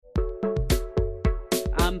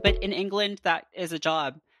But in England, that is a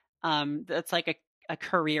job. That's like a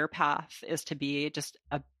career path, is to be just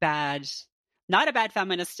not a bad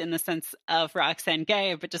feminist in the sense of Roxane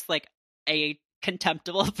Gay, but just like a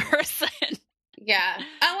contemptible person. Yeah.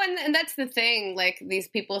 Oh, and that's the thing. Like, these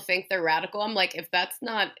people think they're radical. I'm like, if that's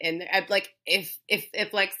not in there, like, if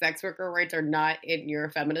like sex worker rights are not in your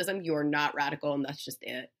feminism, you're not radical, and that's just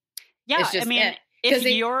it. Yeah, it's just I mean, it.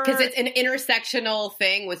 Because it's an intersectional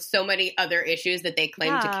thing with so many other issues that they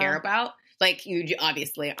claim to care about. Like, you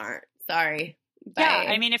obviously aren't. Sorry. Bye.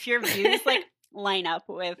 Yeah, I mean, if your views like line up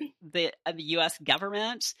with the U.S.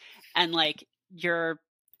 government, and like you're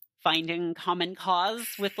finding common cause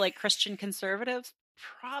with like Christian conservatives,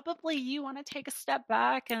 probably you want to take a step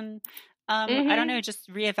back and I don't know, just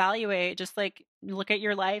reevaluate, just like look at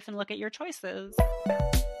your life and look at your choices.